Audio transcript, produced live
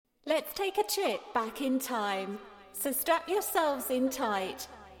Let's take a trip back in time. So strap yourselves in tight.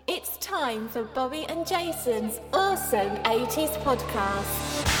 It's time for Bobby and Jason's awesome 80s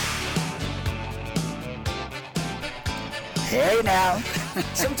podcast. Hey now.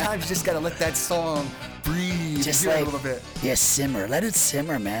 Sometimes you just gotta let that song breathe Just a like, little bit. Yeah, simmer. Let it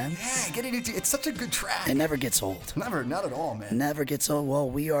simmer, man. Yeah, get it into it's such a good track. It never gets old. Never, not at all, man. Never gets old. Well,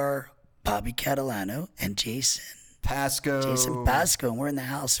 we are Bobby Catalano and Jason Pasco. Pasco, and we're in the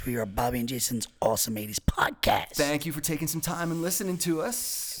house. We are Bobby and Jason's Awesome 80s podcast. Thank you for taking some time and listening to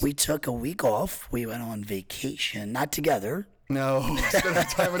us. We took a week off. We went on vacation, not together. No, spending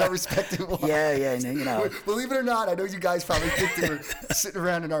time with our respective wives. Yeah, you know. Believe it or not, I know you guys probably think that we're sitting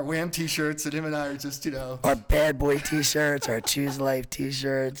around in our Wham t-shirts and him and I are just, Our bad boy t-shirts, our Choose Life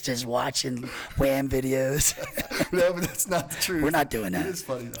t-shirts, just watching Wham videos. No, but that's not the truth. We're not doing that. It is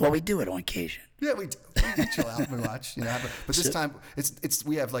funny, though. Well, we do it on occasion. Yeah, we do. We chill out and watch, But this time, it's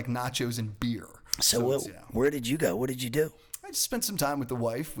we have like nachos and beer. So it's, where did you go? What did you do? I just spent some time with the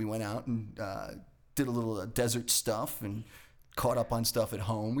wife. We went out and did a little desert stuff and caught up on stuff at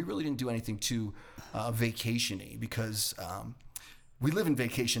home. We really didn't do anything too vacation-y because we live in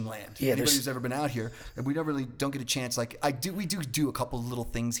vacation land. Yeah, Anybody who's ever been out here, and we don't get a chance. Like we do a couple of little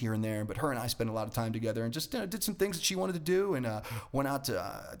things here and there. But her and I spent a lot of time together and just did some things that she wanted to do, and went out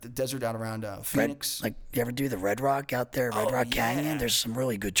to the desert out around Phoenix. You ever do the Red Rock out there, Red Rock yeah. Canyon? There's some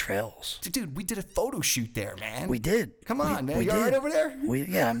really good trails. Dude, we did a photo shoot there, man. We did. Come on, man. We You all right over there?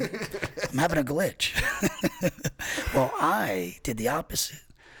 I'm having a glitch. Well, I did the opposite.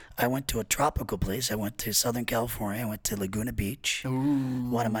 I went to a tropical place. I went to Southern California. I went to Laguna Beach. Ooh.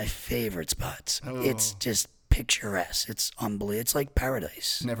 One of my favorite spots. Oh. It's just picturesque. It's unbelievable. It's like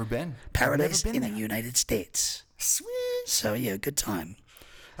paradise. Never been. Paradise Never been in there. the United States. Sweet. So, yeah, good time.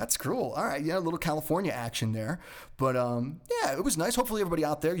 That's cool. All right, a little California action there. But, yeah, it was nice. Hopefully everybody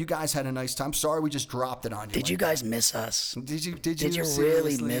out there, you guys had a nice time. Sorry we just dropped it on you. Did you guys miss us? Did you Did you really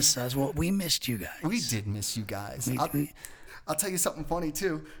seriously? miss us? Well, we missed you guys. We did miss you guys. We- I'll tell you something funny,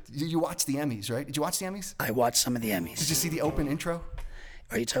 too. You watched the Emmys, right? Did you watch the Emmys? I watched some of the Emmys. Did you see the open intro?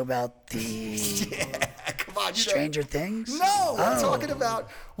 Are you talking about the Yeah, come on. Stranger Things? No, I'm Oh. talking about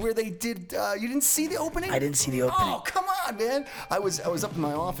where they did. You didn't see the opening? I didn't see the opening. Oh, come on, man! I was up in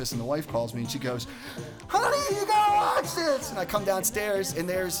my office and the wife calls me and she goes, "Honey, you gotta watch this!" And I come downstairs and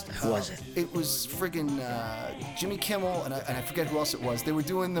there's Who was it? It was friggin' Jimmy Kimmel and I forget who else it was. They were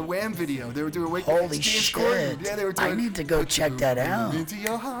doing the Wham video. They were doing Wake Me Up, Holy James shit. Corden. Yeah, they were doing. I need to go Put check your that hand out. Into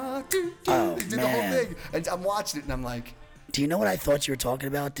your heart. Oh, They did man. the whole thing, and I'm watching it and I'm like, Do you know what I thought you were talking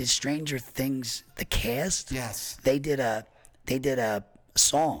about? The Stranger Things, the cast? yes. They did a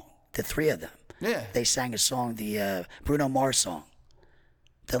song, the three of them. Yeah. They sang a song, the Bruno Mars song.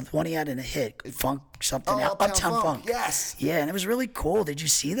 The one he had in a hit, Funk something, Oh, Uptown Funk. Yes. Yeah, and it was really cool. Did you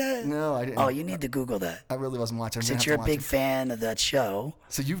see that? No, I didn't. Oh, you need to Google that. I really wasn't watching. I'm gonna Since have you're to a watch big it. fan of that show,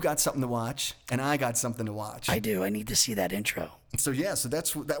 So you've got something to watch, and I got something to watch. I do. I need to see that intro. So yeah,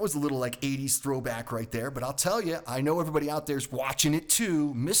 that was a little like 80s throwback right there. But I'll tell you, I know everybody out there's watching it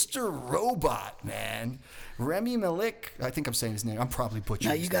too. Mr. Robot, man, Remy Malik. I think I'm saying his name. I'm probably butchering.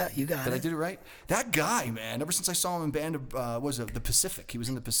 No, his you name. got Did I it. do it right? That guy, man. Ever since I saw him in Band of The Pacific. He was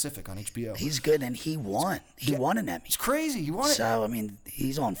in The Pacific on HBO. He's good, and he won. He won an Emmy. It's crazy. He won it. So, I mean,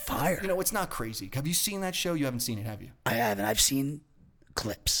 he's on fire. You know, it's not crazy. Have you seen that show? You haven't seen it, have you? I haven't. I've seen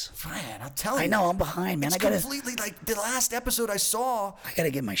clips. Man, I'm telling you. I know, I'm behind, man. It's I gotta completely like the last episode I saw. I gotta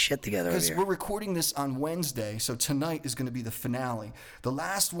get my shit together over Because here. we're recording this on Wednesday, so tonight is going to be the finale. The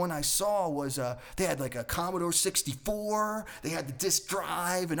last one I saw was they had like a Commodore 64. They had the disc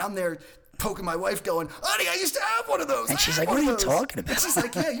drive, and I'm there poking my wife, going, "Honey, I used to have one of those." And I she's had like, one "What are of you those." talking about? And she's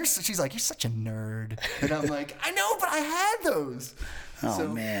like, "Yeah, she's like, you're such a nerd." And I'm like, "I know, but I had those." Oh, So,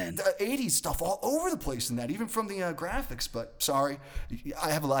 man. the 80s stuff all over the place in that, even from the graphics. But sorry, I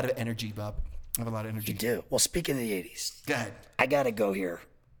have a lot of energy, Bob. I have a lot of energy. You do. Well, speaking of the 80s, Go ahead. I gotta go here.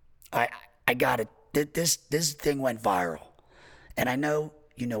 I got it. This thing went viral, and I know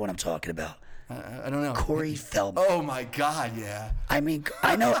you know what I'm talking about. I don't know. Corey Feldman. Oh my God, yeah. I mean,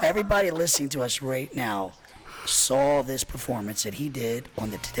 I know everybody listening to us right now saw this performance that he did on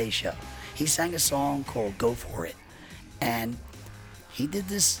the Today Show. He sang a song called "Go For It," and he did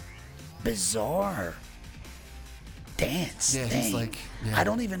this bizarre dance Yeah, thing. he's like, yeah. I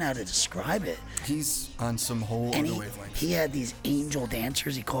don't even know how to describe it. He's on some whole And other wavelength. he had these angel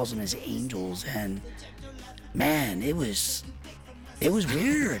dancers. He calls them his angels, and man, it was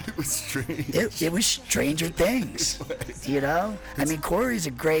weird. It was strange. It was Stranger Things, you know. I mean, Corey's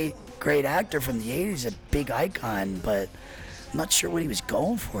a great actor from the '80s, a big icon, but I'm not sure what he was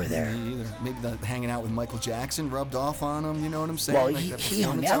going for there. Me either. Maybe the hanging out with Michael Jackson rubbed off on him. You know what I'm saying? Well, Like he that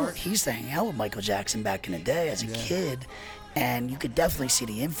hung performance out. art. He used to hang out with Michael Jackson back in the day as a kid, and you could definitely see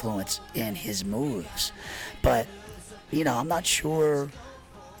the influence in his moves. But I'm not sure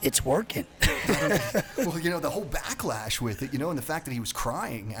it's working. Well, the whole backlash with it, and the fact that he was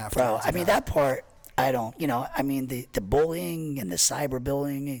crying after. Bro, I mean, that part, I don't, the bullying and the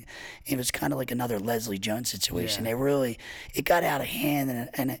cyberbullying, it was kind of like another Leslie Jones situation. It got out of hand,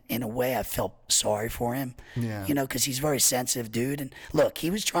 and in a way I felt sorry for him. Yeah. Because he's a very sensitive dude. And look, he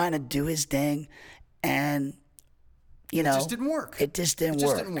was trying to do his thing, and, It just didn't work. It just didn't It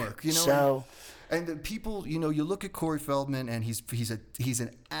work. just didn't work. So... And the people, you look at Corey Feldman, and he's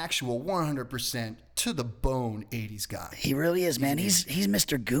an actual 100% to the bone 80s guy. He really is, man. He's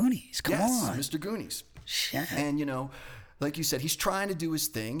Mr. Goonies. Come on. Mr. Goonies. Shit. And like you said, he's trying to do his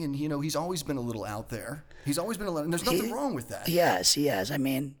thing, and he's always been a little out there. He's always been a little, and there's nothing wrong with that. Yes, he has. I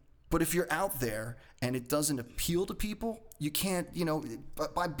mean, but if you're out there and it doesn't appeal to people, you can't,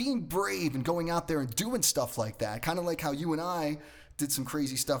 by being brave and going out there and doing stuff like that, kind of like how you and I did some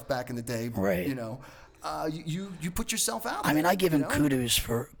crazy stuff back in the day. Right. You put yourself out there. I mean, I give him kudos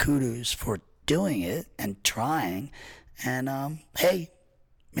for doing it and trying, and hey,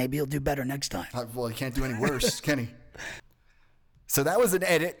 maybe he'll do better next time. Well, he can't do any worse, can he? So that was an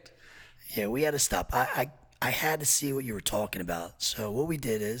edit. Yeah, we had to stop. I had to see what you were talking about. So what we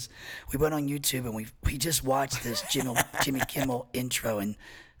did is we went on YouTube and we just watched this Jimmy Kimmel intro, and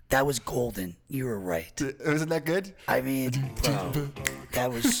that was golden. You were right. Wasn't that good? I mean, bro, that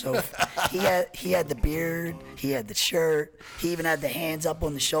was so. He had the beard. He had the shirt. He even had the hands up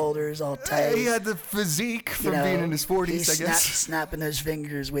on the shoulders, all tight. He had the physique from being in his 40s, I guess. Snapping those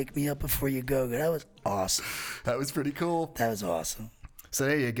fingers, wake me up before you go. That was awesome. That was pretty cool. That was awesome. So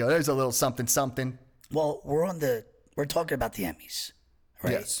there you go. There's a little something. Well, we're talking about the Emmys,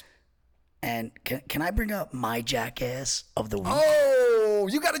 right? Yes. And can I bring up my jackass of the week? Oh,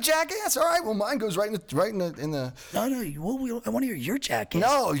 you got a jackass? All right. Well, mine goes right in the. No. I want to hear your jackass.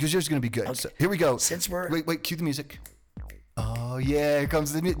 No, yours is going to be good. Okay. So, here we go. Since we're wait, cue the music. Oh yeah, here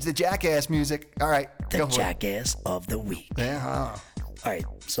comes the jackass music. All right, the go for jackass of the week. Yeah. All right.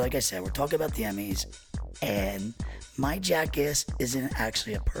 So like I said, we're talking about the Emmys, and my jackass isn't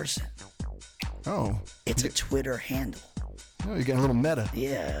actually a person. Oh. It's a Twitter handle. Oh, you're getting a little meta.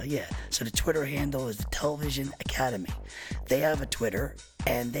 Yeah. So the Twitter handle is the Television Academy. They have a Twitter,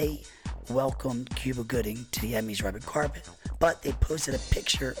 and they welcomed Cuba Gooding to the Emmys red carpet. But they posted a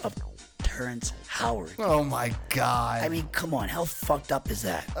picture of Terrence Howard. Oh my God. I mean, come on, how fucked up is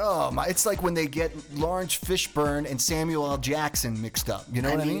that? Oh my! It's like when they get Lawrence Fishburne and Samuel L. Jackson mixed up. You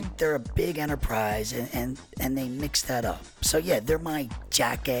know what I mean? They're a big enterprise, and they mix that up. So yeah, they're my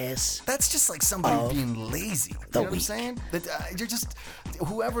jackass. That's just like somebody being lazy. You know what I'm week. saying? That you're just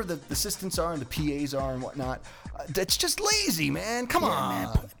whoever the assistants are and the PAs are and whatnot. That's just lazy, man. Come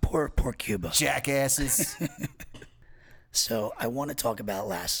on, Man, poor Cuba. jackasses. So I want to talk about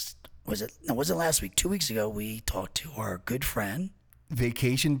wasn't last week? 2 weeks ago, we talked to our good friend.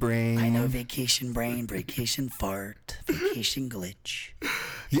 Vacation brain. I know, vacation brain, vacation fart, vacation glitch.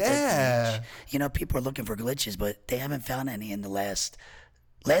 Yeah. People are looking for glitches, but they haven't found any in the last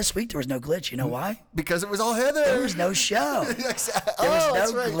week. There was no glitch. You know why? Because it was all Heather. There was no show. There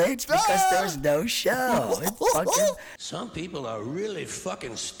was no glitch because there was no show. Some people are really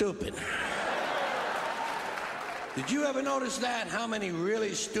fucking stupid. Did you ever notice that? How many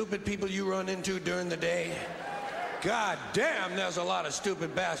really stupid people you run into during the day? God damn, there's a lot of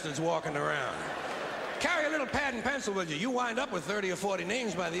stupid bastards walking around. Carry a little pad and pencil with you. You wind up with 30 or 40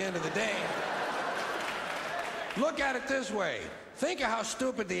 names by the end of the day. Look at it this way. Think of how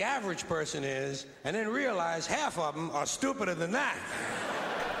stupid the average person is, and then realize half of them are stupider than that.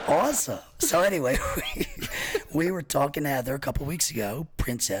 Awesome. So anyway, we were talking to Heather a couple weeks ago,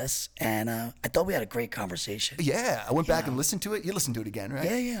 Princess, and I thought we had a great conversation. Yeah, I went back and listened to it. You listened to it again, right?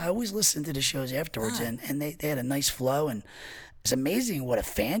 Yeah. I always listen to the shows afterwards, and they had a nice flow, and it's amazing what a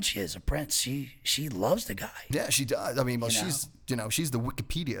fan she is of Prince. She loves the guy. Yeah, she does. I mean, well, she's the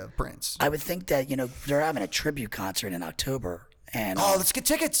Wikipedia of Prince. I would think that they're having a tribute concert in October, and Let's get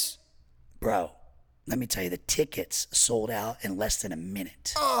tickets, bro. Let me tell you, the tickets sold out in less than a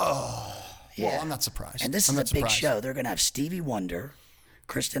minute. Oh, yeah. Well, I'm not surprised. And this is a big show. They're going to have Stevie Wonder,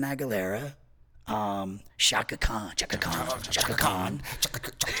 Christina Aguilera, Chaka Khan,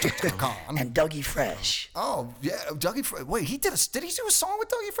 and Dougie Fresh. Oh, yeah, Dougie Fresh. Wait, did he do a song with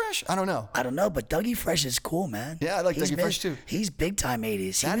Dougie Fresh? I don't know. I don't know, but Dougie Fresh is cool, man. Yeah, I like Dougie Fresh too. He's big time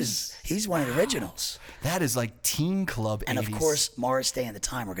 80s. He's one of the originals. That is like teen club 80s. And of course, Morris Day and the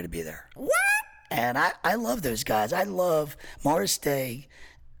Time are going to be there. What? And I love those guys. I love Morris Day.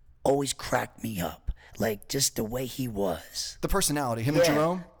 Always cracked me up, like just the way he was. The personality, him and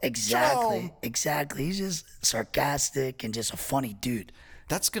Jerome. Exactly, Jerome! exactly. He's just sarcastic and just a funny dude.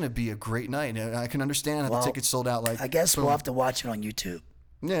 That's gonna be a great night. And I can understand how the tickets sold out. Like I guess boom. we'll have to watch it on YouTube.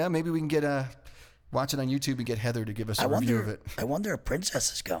 Yeah, maybe we can get watch it on YouTube and get Heather to give us a review of it. I wonder if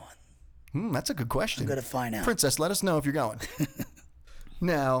Princess is going. That's a good question. I'm gonna find out. Princess, let us know if you're going.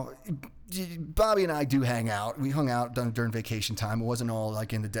 Now, Bobby and I do hang out. We hung out during vacation time. It wasn't all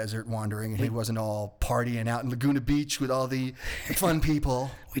like in the desert wandering, and he wasn't all partying out in Laguna Beach with all the fun people.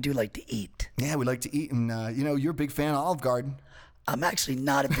 We do like to eat. Yeah, we like to eat, and you're a big fan of Olive Garden. I'm actually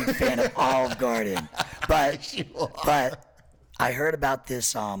not a big fan of Olive Garden, but I heard about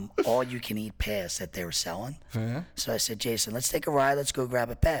this all-you-can-eat pass that they were selling. Yeah. So I said, Jason, let's take a ride. Let's go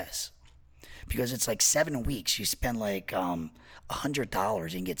grab a pass. Because it's like 7 weeks. You spend like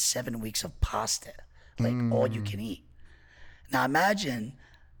 $100 and get 7 weeks of pasta, like all you can eat. Now imagine,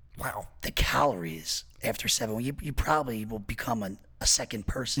 Wow. the calories after 7 weeks. You probably will become a second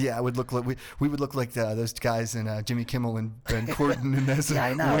person. Yeah, I would look like we would look like those guys in Jimmy Kimmel and Ben Corden in those Yeah,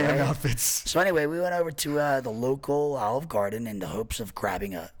 I know, wearing right? outfits. So anyway, we went over to the local Olive Garden in the hopes of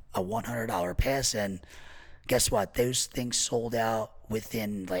grabbing a $100 pass, and guess what? Those things sold out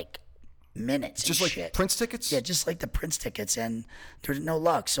within like minutes. Just and like shit. Prince tickets? Yeah, just like the Prince tickets, and there's no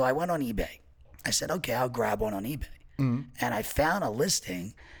luck. So I went on eBay. I said, okay, I'll grab one on eBay. Mm-hmm. And I found a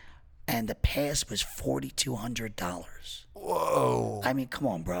listing, and the pass was $4,200. Whoa. I mean, come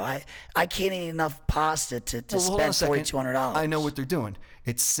on, bro. I can't eat enough pasta to Well, hold on a spend second. $4,200. I know what they're doing.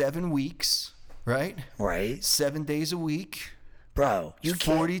 It's 7 weeks, right? Right? 7 days a week. Bro, you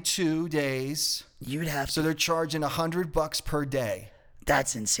can't. 42 days. You'd have So they're charging $100 per day,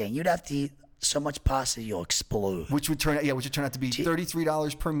 That's insane. You'd have to eat so much pasta you'll explode. which would turn out to be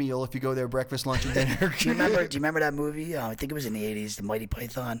 $33 per meal if you go there breakfast, lunch, and dinner. Do you remember that movie? I think it was in the 80s, The Mighty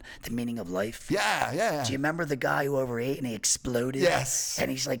Python, The Meaning of Life. Yeah. Do you remember the guy who overate and he exploded? Yes. And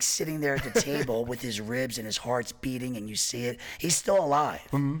he's like sitting there at the table with his ribs and his heart's beating, and you see it. He's still alive,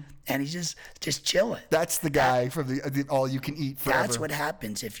 and he's just chilling. That's the guy from the all you can eat forever. That's what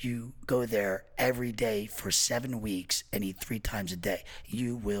happens if you go there every day for 7 weeks and eat 3 times a day.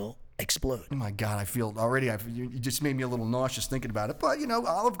 You will explode. Oh my God, I feel already. You just made me a little nauseous thinking about it. But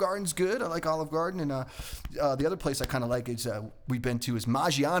Olive Garden's good. I like Olive Garden, and the other place I kind of like is we've been to is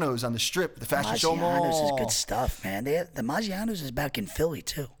Maggiano's on the Strip, the fashion show mall. Maggiano's is good stuff, man. The Maggiano's is back in Philly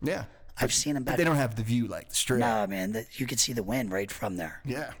too. Yeah, I've seen them but back. they don't have the view like the Strip. No, man. You can see the wind right from there.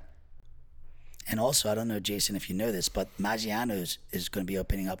 Yeah. And also, I don't know, Jason, if you know this, but Maggiano's is going to be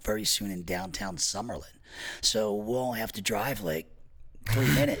opening up very soon in downtown Summerlin. So we'll only have to drive like 3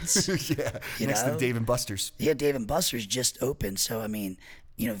 minutes. Yeah, You next know? to Dave and Buster's. Yeah, Dave & Buster's just opened. So, I mean,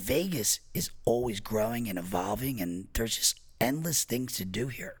 Vegas is always growing and evolving, and there's just endless things to do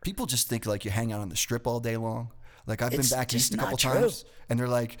here. People just think like you hang out on the Strip all day long. Like I've been It's back just east a couple not true. times, and they're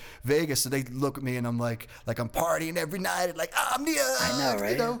like Vegas, so they look at me and I'm like I'm partying every night at like Omnia, I know,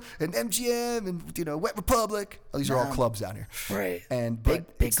 right? And MGM and Wet Republic. Oh, these are all clubs down here, Right. And Big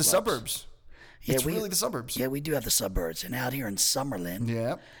it's the clubs. suburbs. Yeah, It's really the suburbs. Yeah, we do have the suburbs, and out here in Summerlin,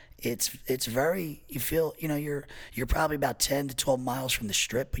 Yeah. it's very. You feel you're probably about 10 to 12 miles from the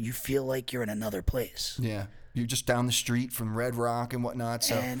Strip, but you feel like you're in another place, Yeah, you're just down the street from Red Rock and whatnot.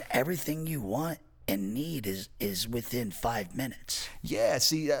 So and everything you want and need is within 5 minutes. yeah,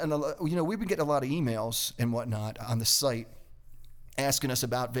 see, and we've been getting a lot of emails and whatnot on the site asking us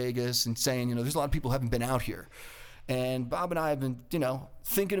about Vegas and saying there's a lot of people who haven't been out here, and Bob and I have been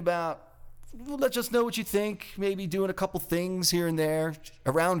thinking about. Well, let us know what you think. Maybe doing a couple things here and there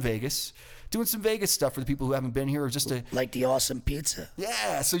around Vegas, doing some Vegas stuff for the people who haven't been here, or just to Like the awesome pizza.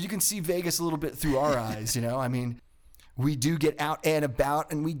 so you can see Vegas a little bit through our eyes. I mean, we do get out and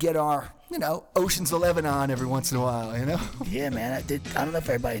about, and we get our Ocean's 11 on every once in a while. Yeah, man. I don't know if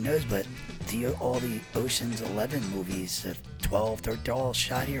everybody knows, but all the Ocean's 11 movies, 12, they're all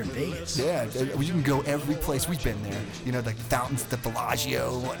shot here in Vegas. Yeah, you can go every place. We've been there. Like the fountains, the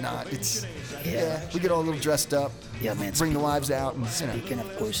Bellagio, and whatnot. It's we get all a little dressed up. Yeah, man. Bring the wives out, and Speaking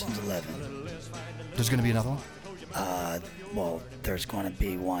of Ocean's 11, there's gonna be another one. well, there's going to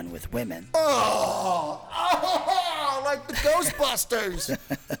be one with women. Oh, like the Ghostbusters.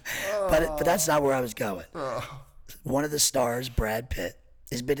 But that's not where I was going. One of the stars, Brad Pitt,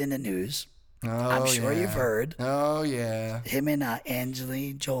 has been in the news. I'm sure you've heard. Oh yeah. Him and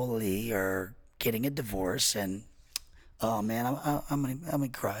Angelina Jolie are getting a divorce, and Oh man, I'm gonna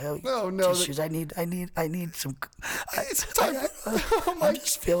cry. Oh, no, tissues. I need some. Oh, I'm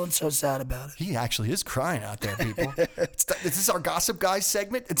just feeling so sad about it. He actually is crying out there, people. Is this our Gossip Guys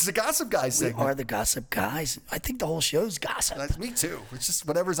segment? It's the Gossip Guys We segment. are the Gossip Guys. I think the whole show's gossip. That's me too. It's just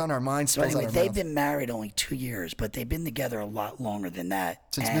whatever's on our minds. So anyway, on our they've mouth. been married only 2 years, but they've been together a lot longer than that.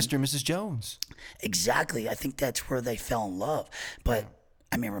 Since And Mr. and Mrs. Jones. Exactly. I think that's where they fell in love. But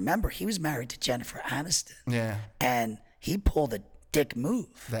I mean, remember, he was married to Jennifer Aniston. Yeah. And he pulled a dick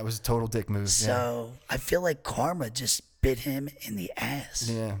move. That was a total dick move. So I feel like karma just bit him in the ass.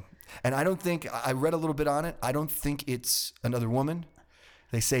 Yeah. And I don't think, I read a little bit on it. I don't think it's another woman.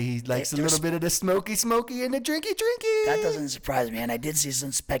 They say he likes a little bit of the smoky and the drinky. That doesn't surprise me. And I did see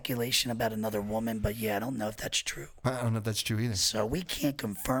some speculation about another woman, but yeah, I don't know if that's true. I don't know if that's true either. So we can't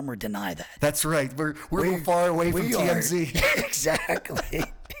confirm or deny that. That's right. We're far away from TMZ. Exactly.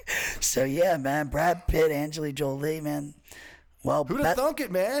 So yeah, man, Brad Pitt, Angelina Jolie, man. Well, Who'd have thunk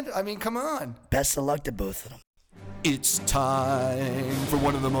it, man? I mean, come on. best of luck to both of them. It's time for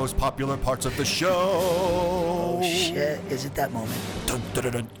one of the most popular parts of the show. Oh shit, is it that moment?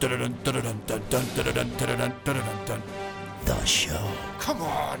 The show. Come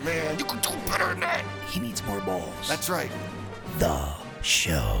on, man. You can do better than that. He needs more balls. That's right. The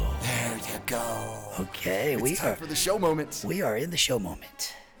show. There you go. Okay, It's time for the show moments. we are in the show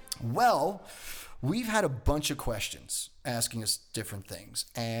moment. Well, we've had a bunch of questions asking us different things.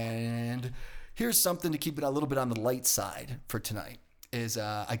 And here's something to keep it a little bit on the light side for tonight. Is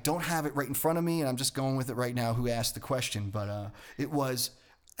I don't have it right in front of me, and I'm just going with it right now who asked the question. But it was,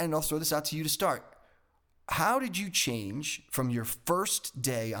 and I'll throw this out to you to start. How did you change from your first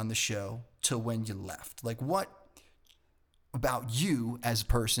day on the show to when you left? Like, what about you as a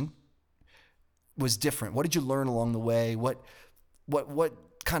person was different? What did you learn along the way? What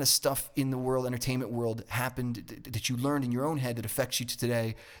kind of stuff in the entertainment world happened that you learned in your own head that affects you to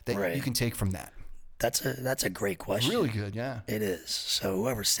today that Right. you can take from that? That's a great question. Really good, yeah. It is. So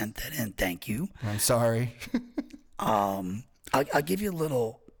whoever sent that in, thank you. I'm sorry. I'll give you a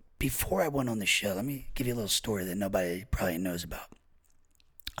little. Before I went on the show, let me give you a little story that nobody probably knows about.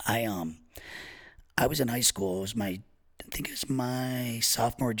 I was in high school. I think it was my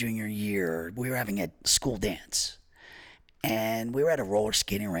sophomore, junior year. We were having a school dance. And we were at a roller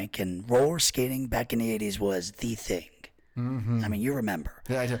skating rink, and roller skating back in the 80s was the thing. Mm-hmm. I mean, you remember.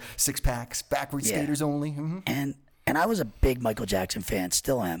 Yeah, I do. 6-packs, backward skaters only. Mm-hmm. And I was a big Michael Jackson fan,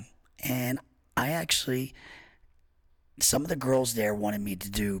 still am. And I actually, some of the girls there wanted me to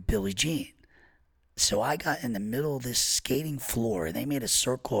do Billie Jean. So I got in the middle of this skating floor, and they made a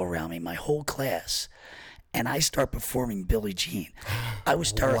circle around me, my whole class. And I start performing Billie Jean. I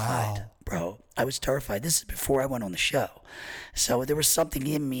was terrified. Wow. Bro, I was terrified. This is before I went on the show. So there was something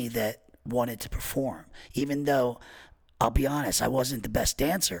in me that wanted to perform, even though, I'll be honest, I wasn't the best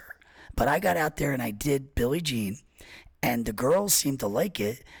dancer. But I got out there and I did Billie Jean, and the girls seemed to like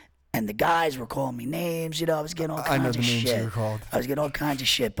it, and the guys were calling me names. You know, I was getting all kinds of shit. I know the names you were called. I was getting all kinds of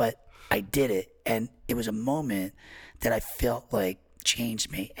shit, but I did it, and it was a moment that I felt like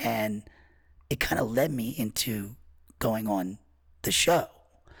changed me, and it kind of led me into going on the show.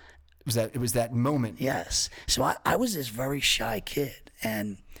 It was that moment. Yes. So I was this very shy kid,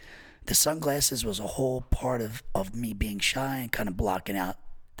 and the sunglasses was a whole part of me being shy and kind of blocking out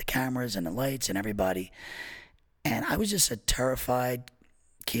the cameras and the lights and everybody. And I was just a terrified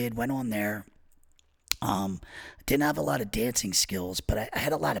kid, went on there. Didn't have a lot of dancing skills, but I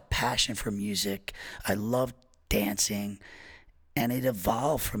had a lot of passion for music. I loved dancing, and it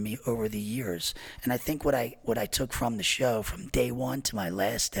evolved for me over the years. And I think what I took from the show from day one to my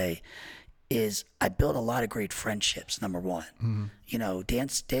last day is I built a lot of great friendships, number one. Mm-hmm. You know,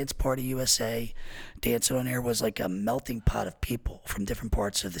 Dance Party USA, Dancing on Air was like a melting pot of people from different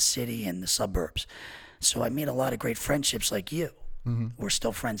parts of the city and the suburbs. So I made a lot of great friendships like you. Mm-hmm. We're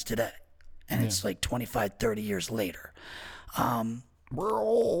still friends today. And it's like 25, 30 years later. We're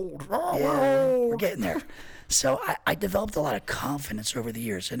old. We're getting there. So I developed a lot of confidence over the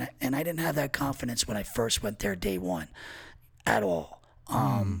years, and I didn't have that confidence when I first went there day one at all.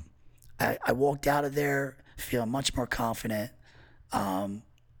 I walked out of there feeling much more confident,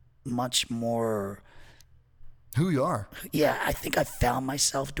 much more... Who you are. Yeah, I think I found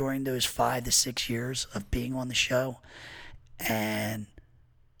myself during those 5 to 6 years of being on the show. And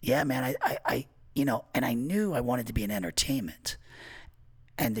yeah, man, I you know, and I knew I wanted to be in entertainment.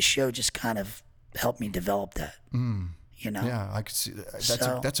 And the show just kind of helped me develop that. You know? Yeah, I could see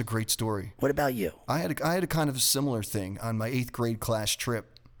that. That's a great story. What about you? I had a kind of a similar thing on my 8th grade class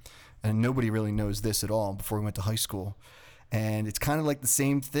trip, and nobody really knows this at all before we went to high school. And it's kind of like the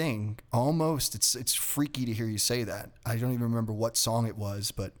same thing, almost. It's freaky to hear you say that. I don't even remember what song it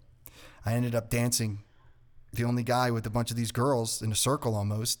was, but I ended up dancing, the only guy with a bunch of these girls in a circle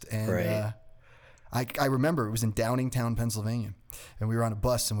almost. And Right. I remember it was in Downingtown, Pennsylvania, and we were on a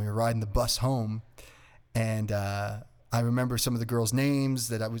bus and we were riding the bus home, and I remember some of the girls' names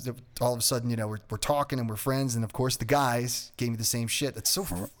that all of a sudden, we're talking and we're friends, and of course the guys gave me the same shit. That's so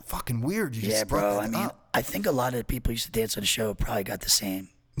fucking weird. You Yeah, just brought bro. that I mean, up. I think a lot of the people who used to dance on the show probably got the same.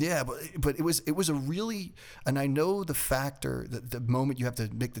 Yeah, but it was a really, and I know the factor, the moment you have to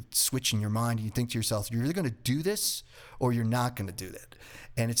make the switch in your mind, and you think to yourself, you're either going to do this or you're not going to do that.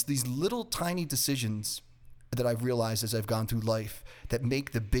 And it's these little tiny decisions that I've realized as I've gone through life that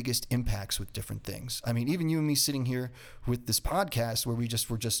make the biggest impacts with different things. I mean, even you and me sitting here with this podcast where we're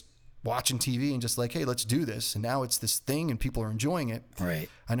just watching TV and just like, hey, let's do this. And now it's this thing and people are enjoying it. Right.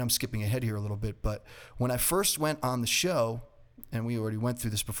 I know I'm skipping ahead here a little bit, but when I first went on the show, and we already went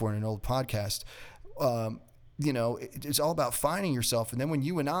through this before in an old podcast, it's all about finding yourself. And then when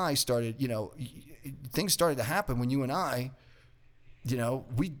you and I started, things started to happen when you and I,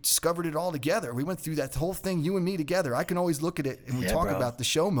 we discovered it all together. We went through that whole thing, you and me together. I can always look at it and we Yeah, talk bro. about the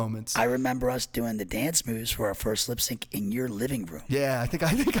show moments. I remember us doing the dance moves for our first lip sync in your living room. Yeah, I think I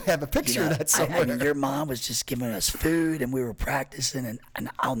have a picture of that somewhere. I mean, your mom was just giving us food, and we were practicing, and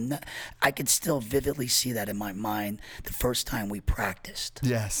I could still vividly see that in my mind the first time we practiced.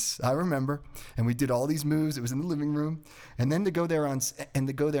 Yes, I remember. And we did all these moves. It was in the living room. And then to go there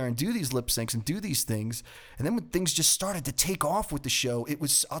and do these lip syncs and do these things. And then when things just started to take off with the show,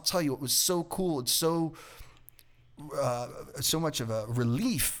 I'll tell you, it was so cool. It's so much of a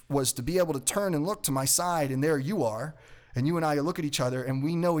relief was to be able to turn and look to my side, and there you are. And you and I look at each other and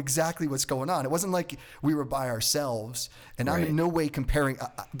we know exactly what's going on. It wasn't like we were by ourselves. And I'm in no way comparing.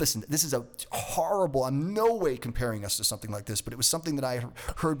 Listen, this is I'm no way comparing us to something like this, but it was something that I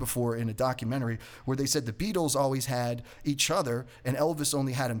heard before in a documentary where they said the Beatles always had each other and Elvis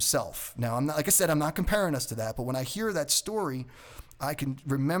only had himself. Now, I'm not, like I said, I'm not comparing us to that, but when I hear that story, I can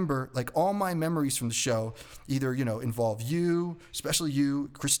remember like all my memories from the show either, involve you, especially you,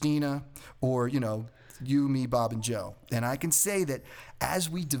 Christina, or, you, me, Bob, and Joe. And I can say that as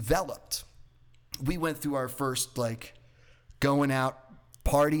we developed, we went through our first, going out,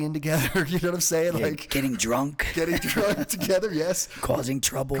 partying together, you know what I'm saying? Yeah, getting drunk. Getting drunk together, yes. Causing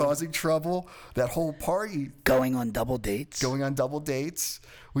trouble. That whole party. Going on double dates.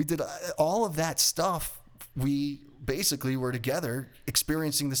 We did all of that stuff. We basically were together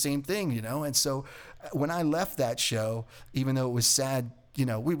experiencing the same thing, And so when I left that show, even though it was sad,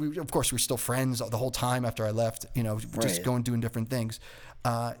 we of course, we were still friends the whole time after I left, just doing different things.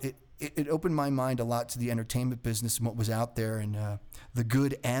 It opened my mind a lot to the entertainment business and what was out there and the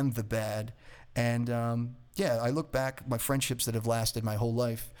good and the bad. And I look back, my friendships that have lasted my whole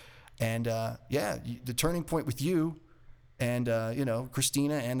life. And the turning point with you and,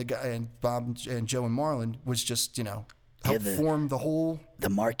 Christina and the guy and Bob and Joe and Marlon was just, helped form the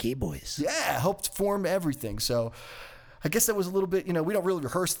Marquee Boys. Yeah, helped form everything. So I guess that was a little bit, we don't really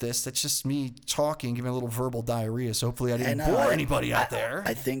rehearse this. That's just me talking, giving a little verbal diarrhea. So hopefully I didn't bore anybody out there.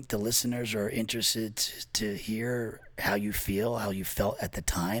 I think the listeners are interested to hear how you felt at the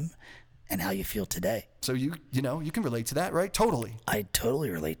time and how you feel today. So you can relate to that, right? Totally. I totally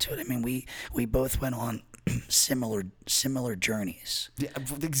relate to it. I mean, we both went on similar journeys. Yeah,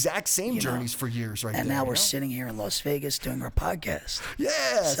 the exact same journeys for years, right? And there, now we're sitting here in Las Vegas doing our podcast.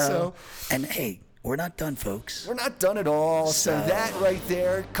 Yeah. So and hey, we're not done, folks. We're not done at all. So that right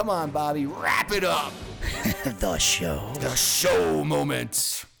there, come on, Bobby, wrap it up. The show. The show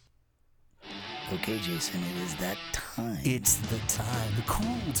moment. Okay, Jason, it is that time. It's the time, the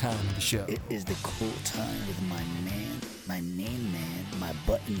cool time of the show. It is the cool time with my man, my main man, my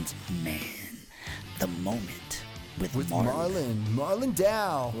buttons man. The moment with Marlon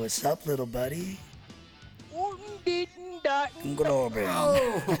Dow. What's up, little buddy? Glory.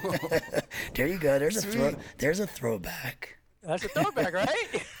 Oh. There you go. There's a throwback. That's a throwback,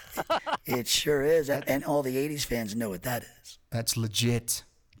 right? It sure is. And all the 80s fans know what that is. That's legit.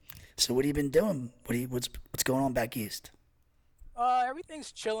 So what have you been doing? What's going on back east?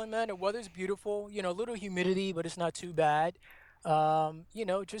 Everything's chilling, man. The weather's beautiful. A little humidity, but it's not too bad.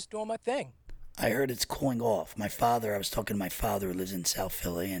 Just doing my thing. I heard it's cooling off. I was talking to my father who lives in South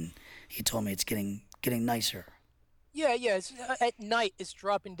Philly, and he told me it's getting nicer. Yeah. It's, at night, it's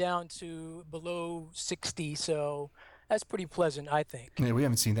dropping down to below 60, so that's pretty pleasant, I think. Yeah, we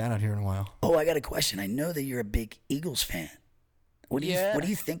haven't seen that out here in a while. Oh, I got a question. I know that you're a big Eagles fan. What do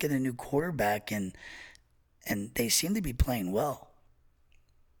you think of the new quarterback? And they seem to be playing well.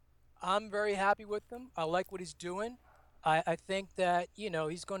 I'm very happy with him. I like what he's doing. I think that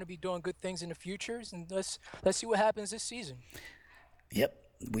he's going to be doing good things in the futures, and let's see what happens this season. Yep,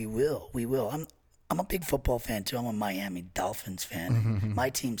 we will. We will. I'm a big football fan too. I'm a Miami Dolphins fan. My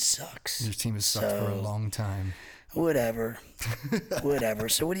team sucks. Your team has sucked for a long time. Whatever. Whatever.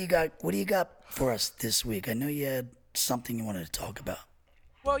 So what do you got? What do you got for us this week? I know you had something you wanted to talk about.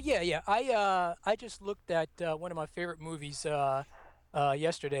 Well, yeah. I just looked at one of my favorite movies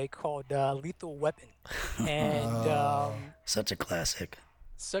yesterday called Lethal Weapon, and Such a classic.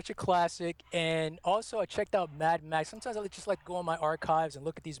 such a classic. And also, I checked out Mad Max. Sometimes I just like to go on my archives and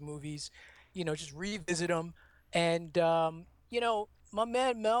look at these movies, just revisit them. And my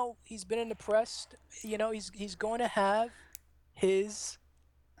man Mel, he's been in the press. He's going to have his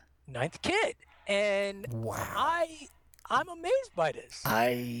ninth kid, and Wow. I'm amazed by this.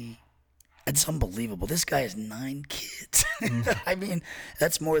 It's unbelievable. This guy has 9 kids. I mean,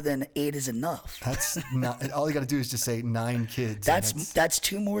 that's more than 8 is enough. That's not all you got to do is just say 9 kids. and That's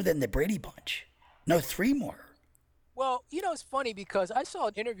 2 more than the Brady Bunch. No, 3 more. Well, it's funny because I saw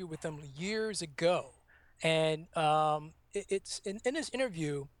an interview with him years ago, and it's in this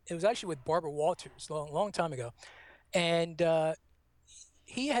interview. It was actually with Barbara Walters, long time ago, and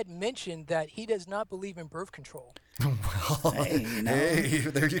he had mentioned that he does not believe in birth control. Hey, Hey,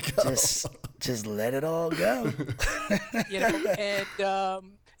 there you go. just let it all go. And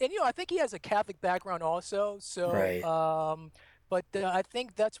I think he has a Catholic background also. So, Right. but I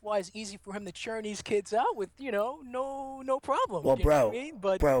think that's why it's easy for him to churn these kids out with no problem. Well, you know what bro, I mean?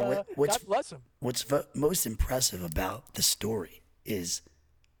 But what's God bless him. what's most impressive about the story is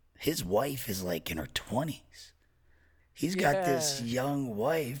his wife is like in her 20s. He's got this Yeah. young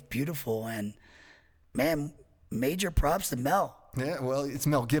wife, beautiful, and man, major props to Mel. Yeah, well, it's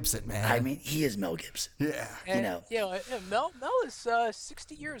Mel Gibson, man. I mean, he is Mel Gibson. yeah. And, know. Mel is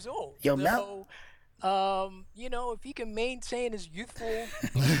 60 years old. Yo, Mel- So, if he can maintain his youthful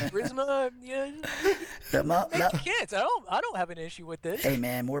charisma, Mel, make kids. I don't have an issue with this. hey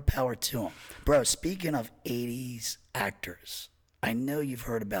man, more power to him. Bro, speaking of 80s actors, I know you've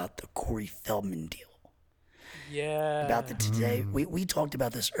heard about the Corey Feldman deal. Yeah. About the Today. We talked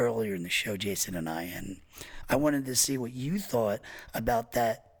about this earlier in the show, Jason and and I wanted to see what you thought about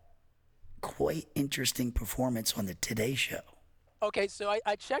that quite interesting performance on the Today Show. Okay, so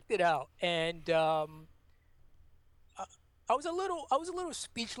I checked it out, and I was a little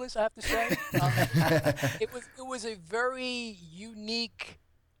speechless, I have to say. It was a very unique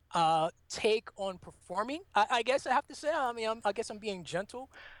take on performing. I guess I have to say. I mean, I guess I'm being gentle.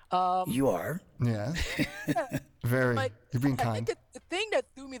 You are. Yeah. Very. But You're being I kind. think the thing that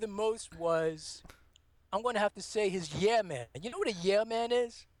threw me the most was, I'm going to have to say, his yeah man. You know what a yeah man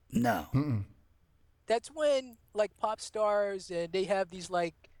is? No. That's when like pop stars and they have these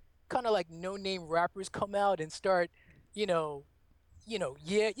like kind of like no-name rappers come out and start, yeah,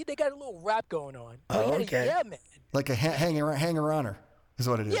 they got a little rap going on. Oh, He had a okay. yeah man. Like a hanger honor is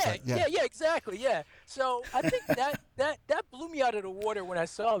what it is. Yeah, Like, yeah, exactly, yeah. So I think that blew me out of the water when I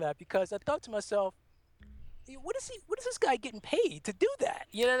saw that, because I thought to myself, what is this guy getting paid to do that?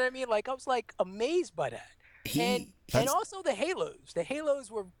 You know what I mean? Like, I was like amazed by that. And That's- also the halos. The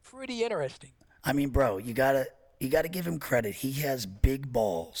halos were pretty interesting. I mean, bro, you gotta give him credit. He has big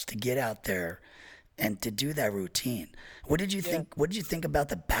balls to get out there and to do that routine. What did you think? What did you think about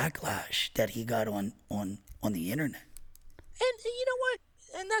the backlash that he got on the internet? And you know what?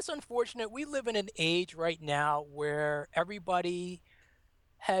 And that's unfortunate. We live in an age right now where everybody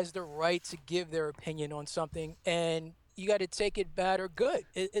has the right to give their opinion on something, and you got to take it bad or good.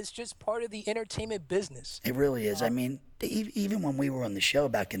 It's just part of the entertainment business. It really is. I mean, even when we were on the show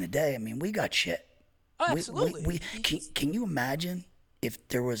back in the day, I mean, we got shit. Oh, absolutely. Can you imagine if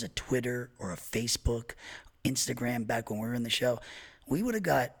there was a Twitter or a Facebook, Instagram back when we were in the show? We would have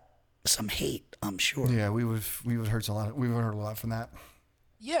got some hate, I'm sure. Yeah, we would heard a lot. We would heard a lot from that.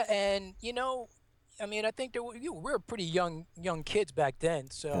 Yeah, and I mean, I think we were pretty young kids back then,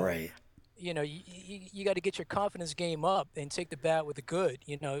 so Right. you got to get your confidence game up and take the bad with the good.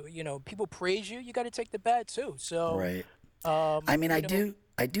 People praise you, you got to take the bad too. So Right. I mean, I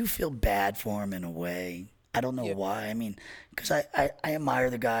do feel bad for him in a way. I don't know why. I mean, because I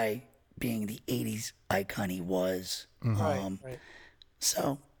admire the guy being the 80s icon he was. Right.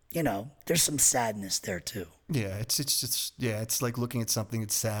 So, there's some sadness there too. Yeah, it's just it's like looking at something.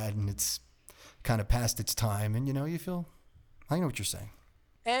 It's sad and it's kind of past its time, and you feel. I know what you're saying.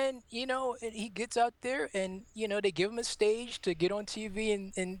 And he gets out there, and they give him a stage to get on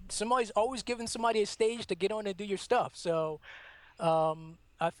TV, and somebody's always giving somebody a stage to get on and do your stuff. So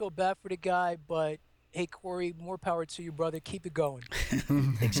I feel bad for the guy, but hey, Corey, more power to you, brother. Keep it going.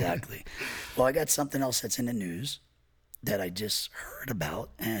 Exactly. Well, I got something else that's in the news. that I just heard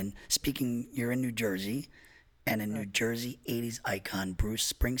about. And speaking, you're in New Jersey, and a New Jersey 80s icon,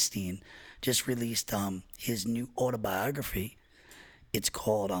 Bruce Springsteen, just released his new autobiography. It's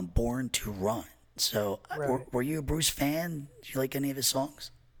called Born to Run. So, were you a Bruce fan? Did you like any of his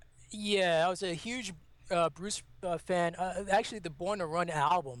songs? Yeah, I was a huge Bruce fan. Actually, the Born to Run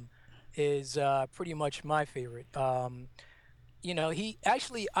album is pretty much my favorite. You know,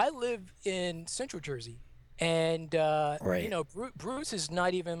 I live in Central Jersey, and Right. you know, Bruce is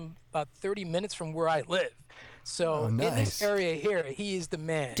not even about 30 minutes from where I live. So in nice. this area here, he is the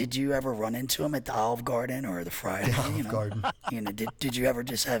man. Did you ever run into him at the Olive Garden or the Friday? Olive Garden. You know, did you ever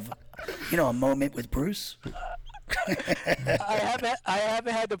just have, a moment with Bruce? I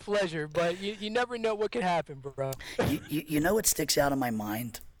haven't had the pleasure, but you never know what can happen, bro. You know what sticks out in my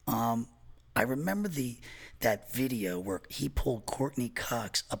mind? I remember that video where he pulled Courtney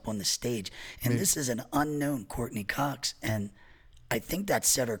Cox up on the stage, and this is an unknown Courtney Cox, and I think that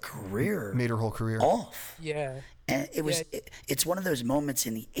set her career Made her whole career. off. Yeah. And it's one of those moments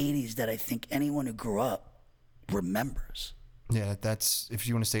in the 80s that I think anyone who grew up remembers. Yeah, that's, if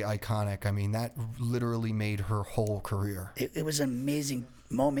you want to say iconic, I mean, that literally made her whole career. It was an amazing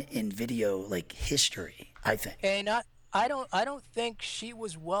moment in video like history, I think. And I don't think she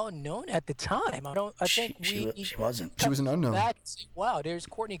was well known at the time. I think She wasn't. She was an unknown. back and say, wow, there's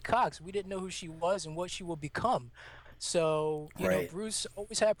Courtney Cox. We didn't know who she was and what she will become. So, you know, Right. Bruce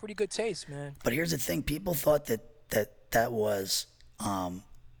always had pretty good taste, man. But here's the thing: people thought that was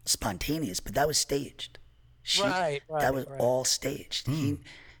spontaneous, but that was staged. Right, That was right. all staged.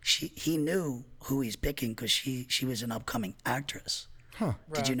 He knew who he's picking because she was an upcoming actress.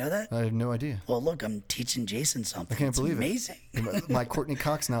 Did you know that? I have no idea. Well, look, I'm teaching Jason something. I can't It's believe amazing. it. My Courtney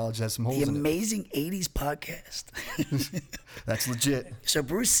Cox knowledge has some The holes in it. amazing 80s podcast. That's legit. So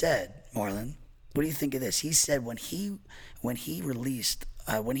Bruce said, Marlon, what do you think of this? He said when he released,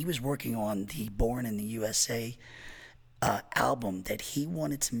 when he was working on the Born in the USA album, that he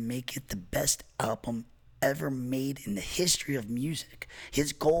wanted to make it the best album ever made in the history of music.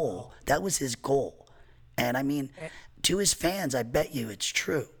 His goal, that was his goal. And I mean, to his fans, I bet you it's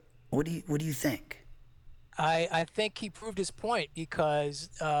true. What do you think? I think he proved his point because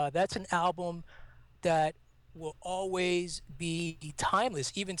that's an album that will always be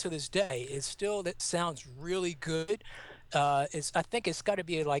timeless, even to this day. That sounds really good. I think it's got to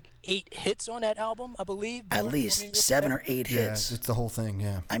be like 8 hits on that album, I believe. At least 7 or 8 Yeah, hits. it's the whole thing,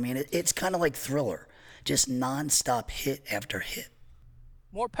 yeah. I mean, it's kind of like Thriller, just nonstop hit after hit.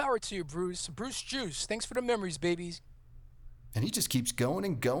 More power to you, Bruce. Bruce Juice. Thanks for the memories, babies. And he just keeps going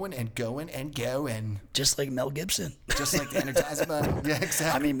and going and going and going. Just like Mel Gibson. Just like the Energizer Bunny. Yeah, I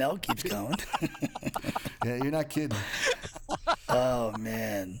exactly. mean, Mel keeps going. Yeah, you're not kidding. Oh,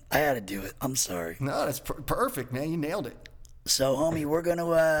 man. I had to do it. I'm sorry. No, that's perfect, man. You nailed it. So, homie, we're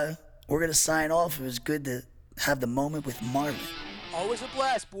gonna sign off. It was good to have the moment with Marlon. Always a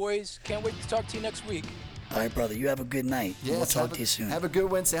blast, boys. Can't wait to talk to you next week. All right, brother. You have a good night. Yes, We'll talk to you soon. Have a good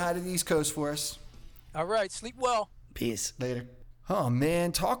one. Say hi to the East Coast for us. All right. Sleep well. Peace. Later. Oh,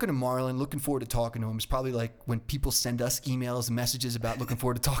 man. Talking to Marlon, looking forward to talking to him. It's probably like when people send us emails and messages about looking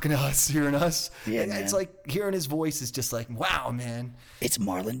forward to talking to us, hearing us. Yeah, And it's man. like hearing his voice is just like, wow, man. It's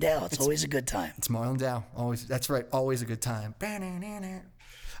Marlon Dow. It's always a good time. It's Marlon Dow. Always. That's right. Always a good time.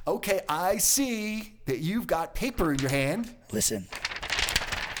 Okay, I see that you've got paper in your hand, Listen,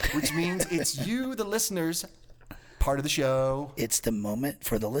 which means it's you, the listeners, part of the show. it's the moment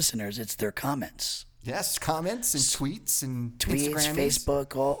for the listeners. It's their comments. Yes, comments and tweets and Tweets, Instagrams.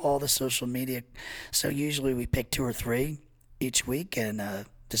 Facebook, all the social media. So usually we pick 2 or 3 each week, and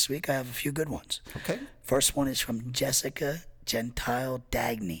this week I have a few good ones. Okay. First one is from Jessica Gentile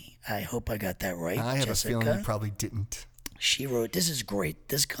Dagny. I hope I got that right. I have Jessica. a feeling you probably didn't. She wrote, this is great.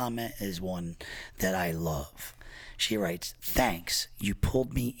 This comment is one that I love. She writes, thanks, you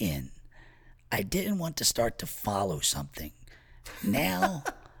pulled me in. I didn't want to start to follow something. Now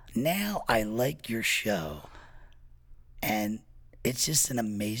I like your show. And it's just an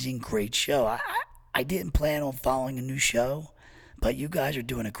amazing, great show. I didn't plan on following a new show, but you guys are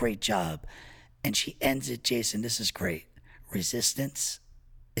doing a great job. And she ends it, Jason, this is great. Resistance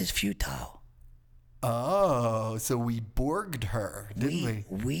is futile. Oh, so we Borged her, didn't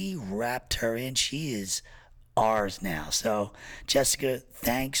we? We wrapped her in. She is ours now. So, Jessica,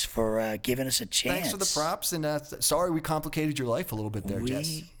 thanks for giving us a chance. Thanks for the props, and sorry we complicated your life a little bit there, Jess.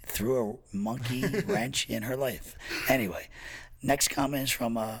 We threw a monkey wrench in her life. Anyway, next comment is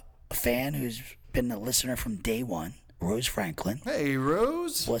from a fan who's been a listener from day one, Rose Franklin. Hey,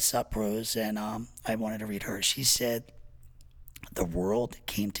 Rose. What's up, Rose? And I wanted to read her. She said, the world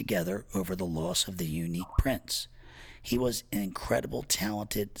came together over the loss of the unique prince. He was an incredible,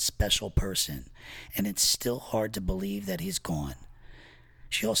 talented, special person, and it's still hard to believe that he's gone.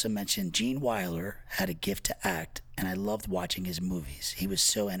 She also mentioned Gene Wilder had a gift to act, and I loved watching his movies. He was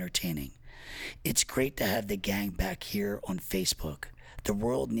so entertaining. It's great to have the gang back here on Facebook. The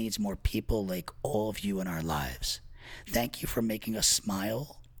world needs more people like all of you in our lives. Thank you for making us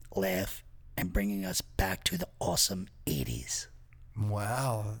smile, laugh, and bringing us back to the awesome 80s.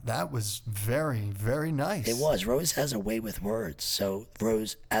 Wow, that was very, very nice. It was. Rose has a way with words. So,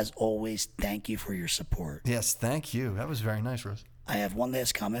 Rose, as always, thank you for your support. Yes, thank you. That was very nice, Rose. I have one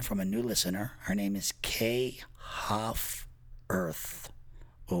last comment from a new listener. Her name is Kay Hoff Earth.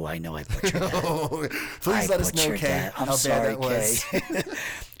 Oh, I know I butchered that. Oh, please let us know, Kay, I'm how sorry, bad that was. Kay.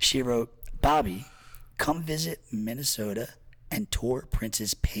 She wrote, Bobby, come visit Minnesota and tour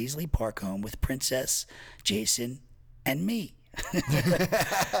Prince's Paisley Park home with Princess, Jason, and me.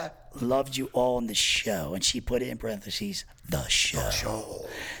 Loved you all in the show. And she put it in parentheses, the show.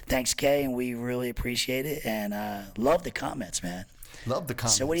 Thanks, Kay, and we really appreciate it. And love the comments, man. Love the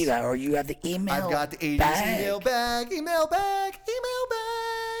comments. So what do you got? Or you have the email I've got the 80s bag. email bag.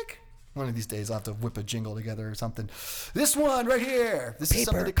 One of these days I'll have to whip a jingle together or something. This one right here. This is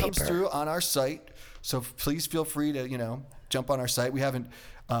something that comes through on our site. So please feel free to, jump on our site. We haven't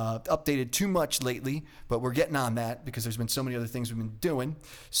updated too much lately, but we're getting on that because there's been so many other things we've been doing.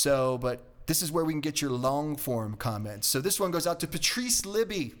 But this is where we can get your long form comments. So this one goes out to Patrice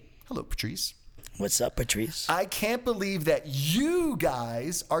Libby. Hello, Patrice. What's up, Patrice? I can't believe that you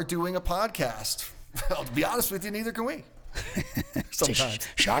guys are doing a podcast. Well, to be honest with you, neither can we. Sometimes.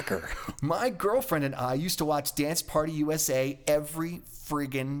 Shocker. My girlfriend and I used to watch Dance Party USA every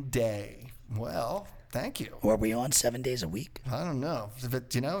friggin' day. Well, thank you. Were we on 7 days a week? I don't know.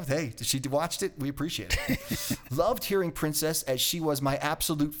 But, hey, she watched it. We appreciate it. Loved hearing Princess as she was my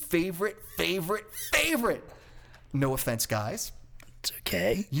absolute favorite. No offense, guys. It's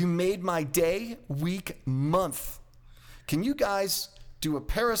okay. You made my day, week, month. Can you guys do a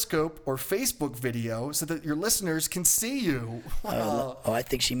Periscope or Facebook video so that your listeners can see you? I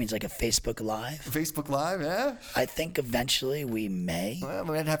think she means like a Facebook Live. Facebook Live, yeah? I think eventually we may. Well,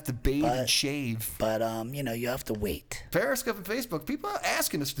 we might have to bathe and shave. But, you have to wait. Periscope and Facebook, people are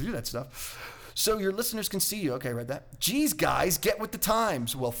asking us to do that stuff. So your listeners can see you. Okay, read that. Geez, guys, get with the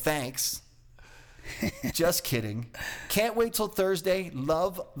times. Well, thanks. Just kidding. Can't wait till Thursday.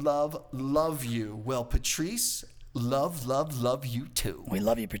 Love you. Well, Patrice, love you too. We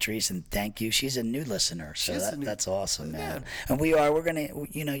love you, Patrice, and thank you. She's a new listener, so that's awesome, man. Yeah. And we're gonna,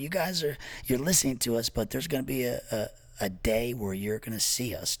 you guys you're listening to us, but there's gonna be a day where you're gonna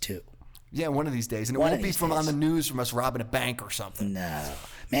see us too. Yeah, one of these days, and it won't be on the news from us robbing a bank or something. No,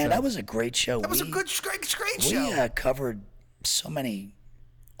 man, that was a great show. That was a great show. We covered so many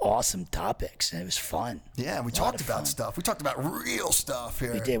awesome topics, and it was fun. Yeah, we talked about stuff. We talked about real stuff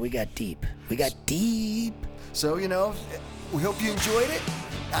here. We did. We got deep. So, we hope you enjoyed it.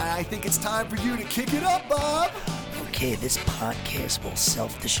 And I think it's time for you to kick it up, Bob. Okay, this podcast will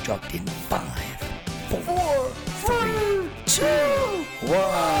self-destruct in 5, 4, 3, 2,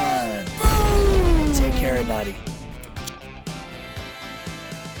 1. Boom! Take care, everybody.